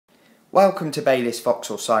Welcome to Baylis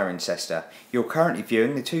Vauxhall Cirencester. You're currently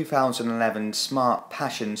viewing the 2011 Smart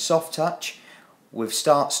Passion Soft Touch with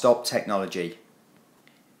start-stop technology.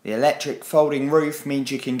 The electric folding roof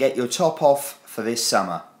means you can get your top off for this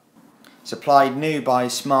summer. Supplied new by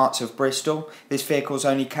Smarts of Bristol, this vehicle's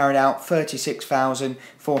only carried out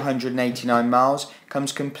 36,489 miles,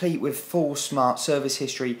 comes complete with full smart service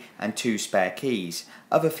history and 2 spare keys.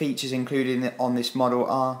 Other features included on this model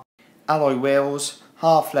are alloy wheels,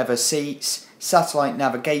 half leather seats, satellite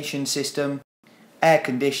navigation system, air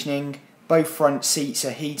conditioning, both front seats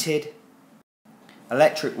are heated,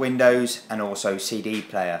 electric windows and also CD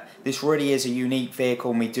player. This really is a unique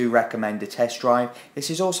vehicle and we do recommend a test drive. This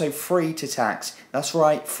is also free to tax. That's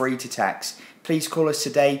right, free to tax. Please call us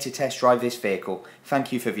today to test drive this vehicle.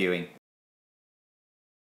 Thank you for viewing.